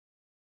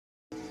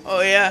Oh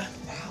yeah.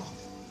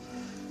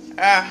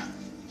 Ah.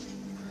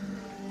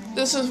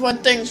 This is when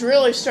things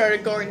really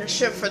started going to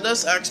shit for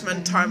this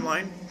X-Men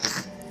timeline.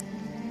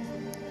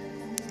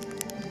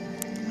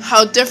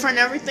 How different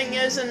everything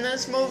is in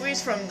this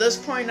movies from this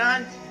point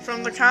on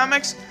from the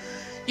comics.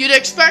 You'd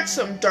expect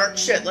some dark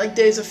shit like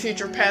Days of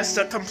Future Past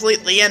to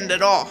completely end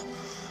it all.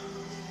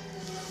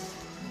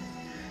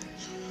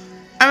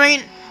 I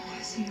mean,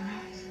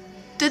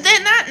 did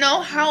they not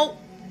know how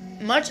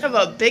much of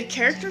a big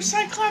character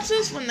Cyclops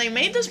is when they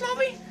made this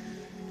movie?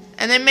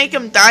 And they make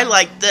him die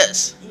like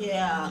this.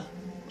 Yeah.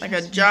 Like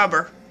a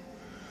jobber.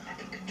 I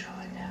can control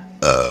it now.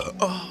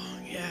 Oh,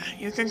 yeah.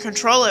 You can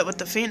control it with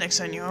the Phoenix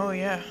in you. Oh,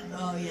 yeah.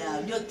 Oh, yeah.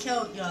 You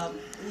killed your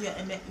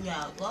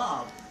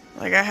love.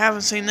 Like, I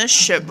haven't seen this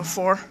shit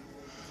before.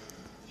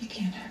 You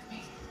can't hurt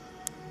me.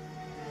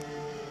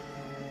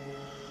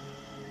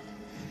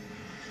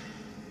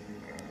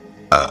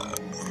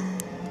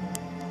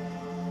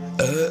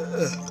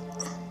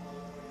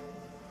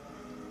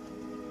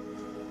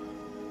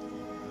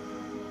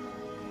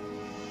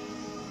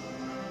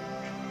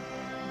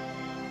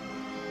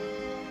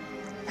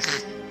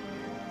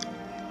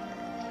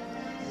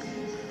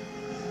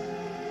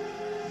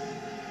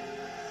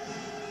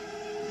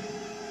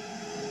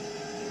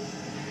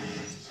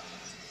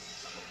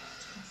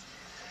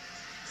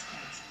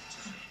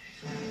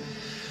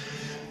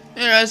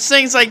 You know, it's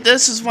things like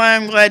this is why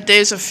I'm glad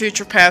Days of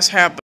Future Past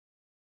happened.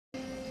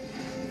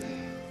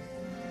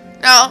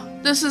 Now,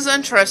 this is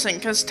interesting,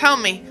 because tell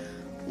me,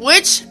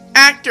 which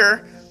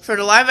actor for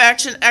the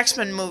live-action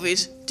X-Men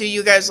movies do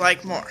you guys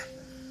like more?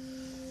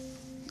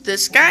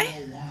 This guy?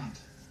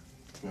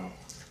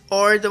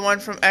 Or the one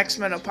from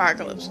X-Men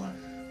Apocalypse?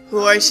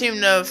 Who I seem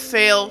to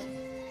fail...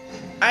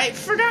 I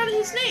forgot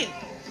his name.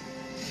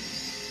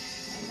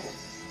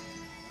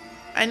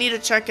 I need to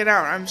check it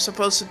out. I'm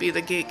supposed to be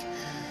the geek.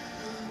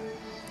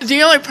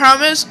 The only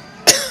problem is,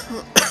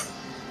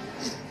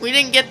 we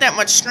didn't get that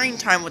much screen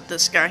time with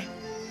this guy.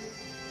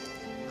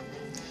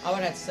 I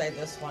would have to say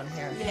this one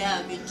here.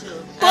 Yeah, me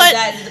too. But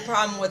The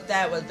problem with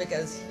that was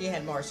because he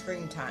had more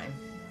screen time.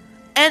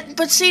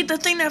 but see, the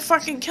thing that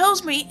fucking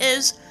kills me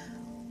is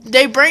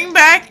they bring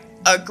back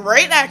a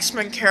great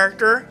X-Men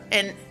character,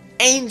 an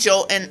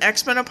Angel in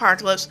X-Men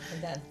Apocalypse,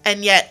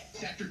 and yet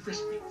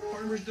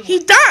he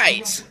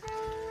dies.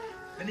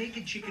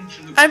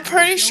 I'm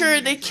pretty sure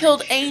they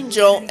killed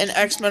Angel in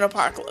X-Men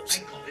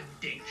Apocalypse.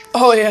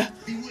 Oh yeah,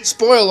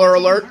 spoiler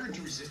alert.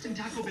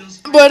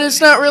 But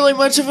it's not really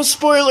much of a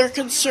spoiler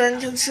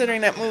concern considering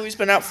that movie's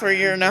been out for a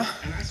year now.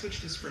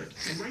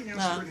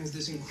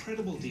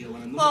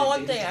 Well,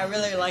 one thing I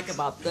really like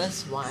about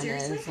this one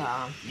is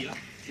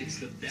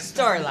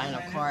storyline,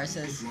 of course,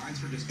 is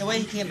the way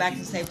he came back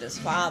and saved his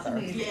father.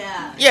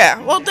 Yeah. Yeah,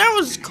 well, that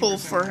was cool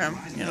for him,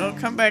 you know,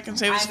 come back and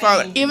save his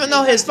father, even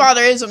though his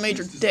father is a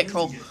major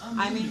dickhole.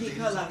 I mean, he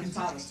could have his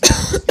father.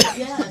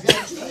 Yeah,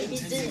 that's what he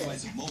did.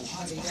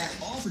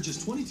 All for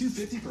just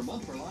 $22.50 per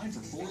month per line for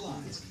 4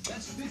 lines.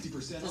 That's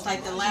 50% Just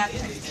like the lab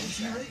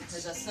technician,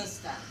 his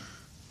assistant.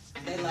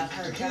 They let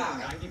her go.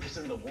 90%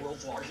 of the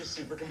world's largest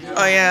supercomputer.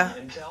 Oh yeah,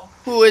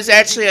 who is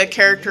actually a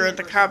character in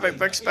the comic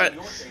books, but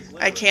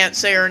I can't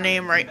say her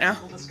name right now.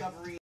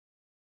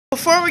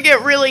 Before we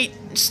get really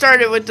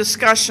started with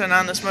discussion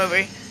on this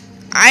movie,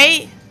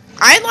 I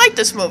like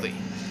this movie.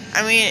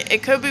 I mean,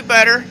 it could be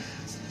better,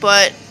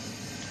 but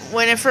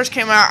when it first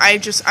came out,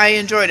 I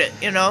enjoyed it,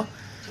 you know.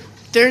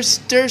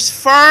 There's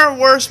far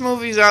worse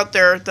movies out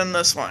there than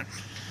this one.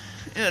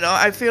 You know,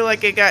 I feel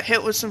like it got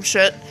hit with some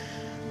shit,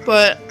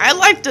 but I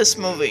like this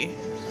movie.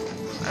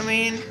 I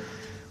mean,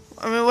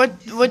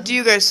 what do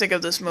you guys think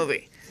of this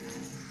movie?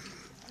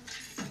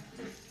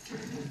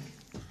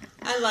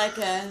 I like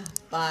it,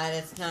 but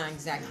it's not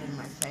exactly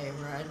my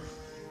favorite.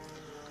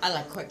 I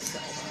like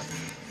Quicksilver.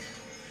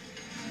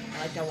 I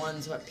like the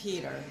ones with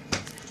Peter.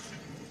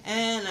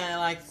 And I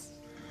like,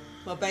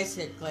 well,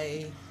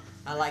 basically,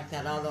 I like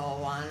that other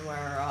one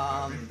where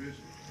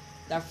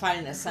they're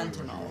fighting the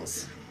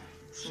Sentinels.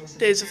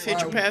 Days of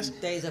Future Past?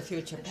 Days of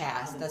Future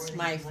Past. That's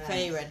my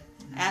favorite,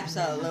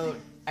 absolute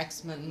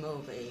X-Men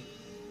movie.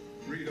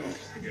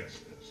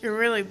 You're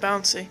really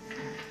bouncy.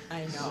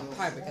 I know,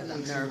 probably because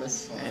I'm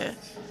nervous. Yeah.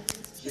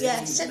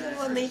 Yeah, second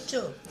one, me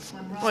too.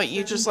 What,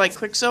 you just like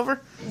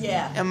Quicksilver?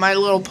 Yeah. And My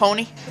Little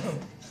Pony?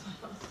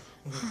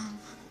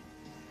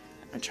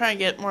 I'm trying to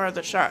get more of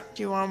the shot.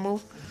 Do you want to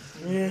move?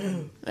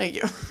 Yeah. Thank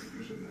you.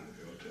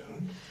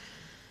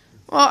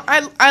 Well,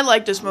 I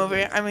like this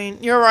movie. I mean,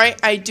 you're right.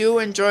 I do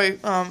enjoy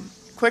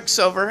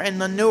Quicksilver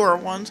and the newer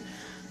ones.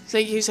 I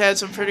think he's had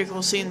some pretty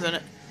cool scenes in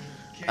it.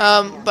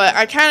 But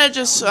I kind of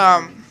just...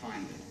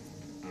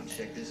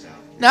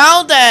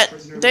 now that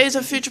Days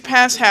of Future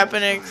Past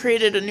happened and it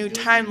created a new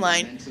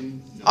timeline,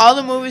 all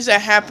the movies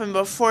that happened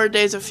before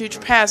Days of Future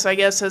Past, I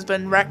guess, has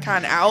been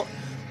retconned out.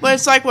 But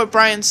it's like what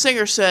Bryan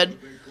Singer said.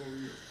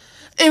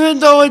 Even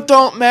though it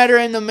don't matter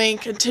in the main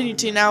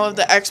continuity now of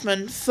the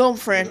X-Men film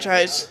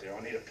franchise,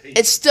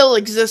 it still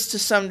exists to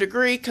some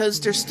degree because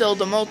there's still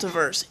the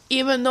multiverse.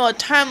 Even though a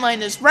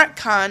timeline is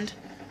retconned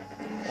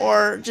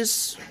or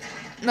just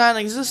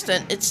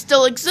non-existent, it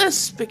still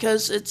exists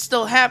because it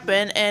still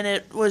happened and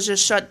it was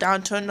just shut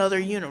down to another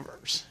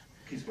universe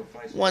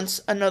once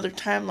another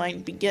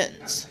timeline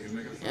begins,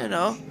 you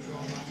know?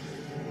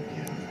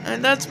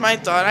 And that's my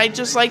thought. I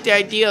just like the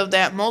idea of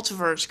that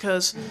multiverse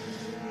because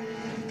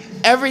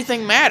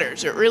everything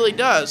matters. It really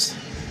does,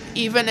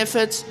 even if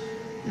it's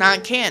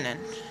non-canon.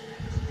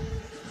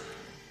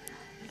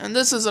 And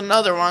this is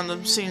another one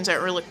of the scenes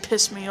that really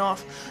pissed me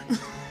off.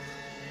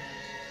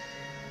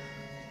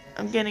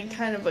 I'm getting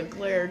kind of a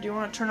glare. Do you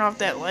want to turn off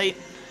that light?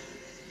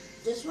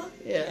 This one?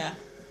 Yeah.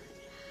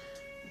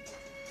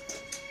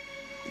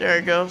 There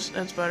it goes.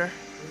 That's better.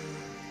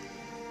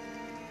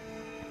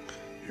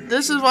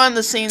 This is one of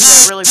the scenes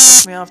that really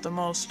pissed me off the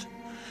most.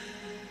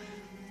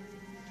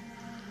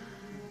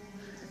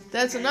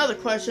 That's another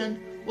question.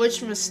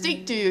 Which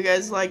Mystique do you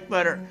guys like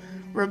better?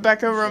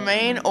 Rebecca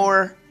Romijn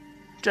or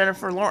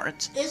Jennifer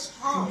Lawrence? It's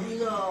hard, you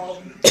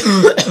know.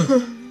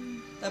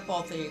 They're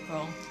both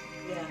equal.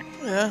 Yeah.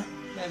 Yeah.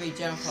 Maybe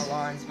Jennifer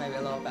Lawrence, maybe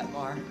a little bit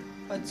more.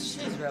 But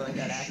she's a really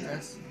good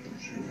actress.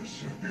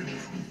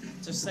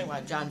 Just think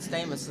what John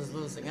Stamos is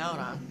losing out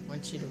on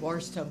when she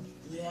divorced him.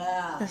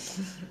 Yeah.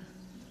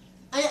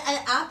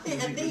 I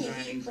think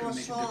he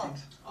was short.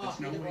 There's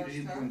no way to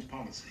influence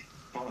policy.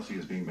 Policy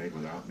is being made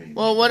without me.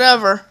 Well,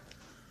 whatever.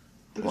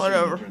 The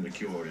Whatever. decision to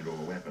turn the cure into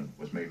a weapon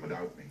was made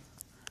without me.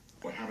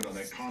 What happened on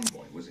that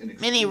convoy was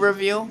inexcusable. Mini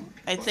review,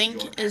 I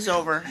think, is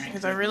over.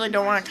 Because I really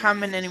don't want to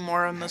comment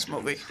anymore on this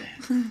movie.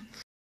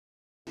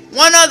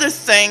 One other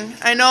thing.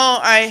 I know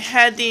I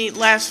had the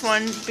last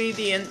one be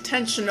the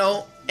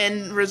intentional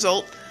end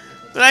result.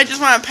 But I just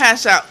want to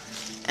pass out.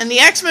 In the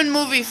X-Men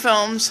movie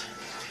films,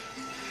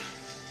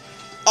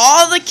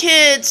 all the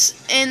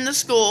kids in the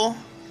school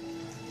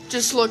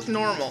just look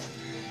normal.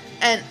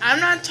 And I'm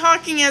not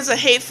talking as a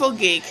hateful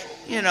geek,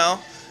 you know,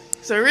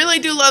 because I really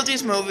do love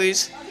these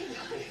movies.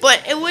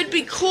 But it would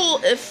be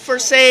cool if, for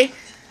say,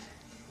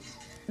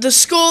 the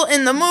school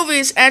in the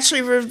movies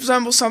actually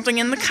resembles something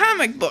in the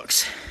comic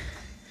books.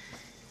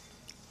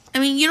 I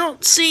mean, you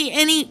don't see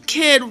any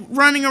kid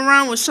running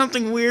around with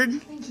something weird,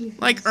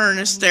 like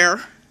Ernest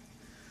there.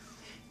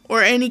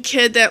 Or any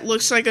kid that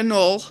looks like a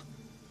Knoll.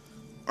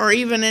 Or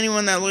even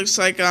anyone that looks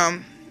like,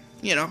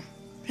 you know,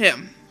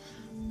 him.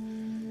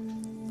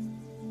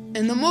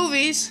 In the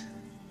movies,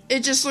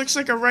 it just looks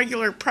like a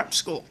regular prep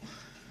school.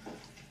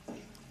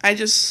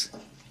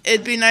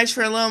 It'd be nice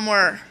for a little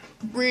more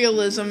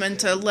realism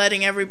into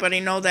letting everybody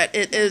know that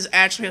it is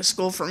actually a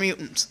school for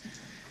mutants.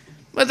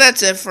 But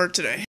that's it for today.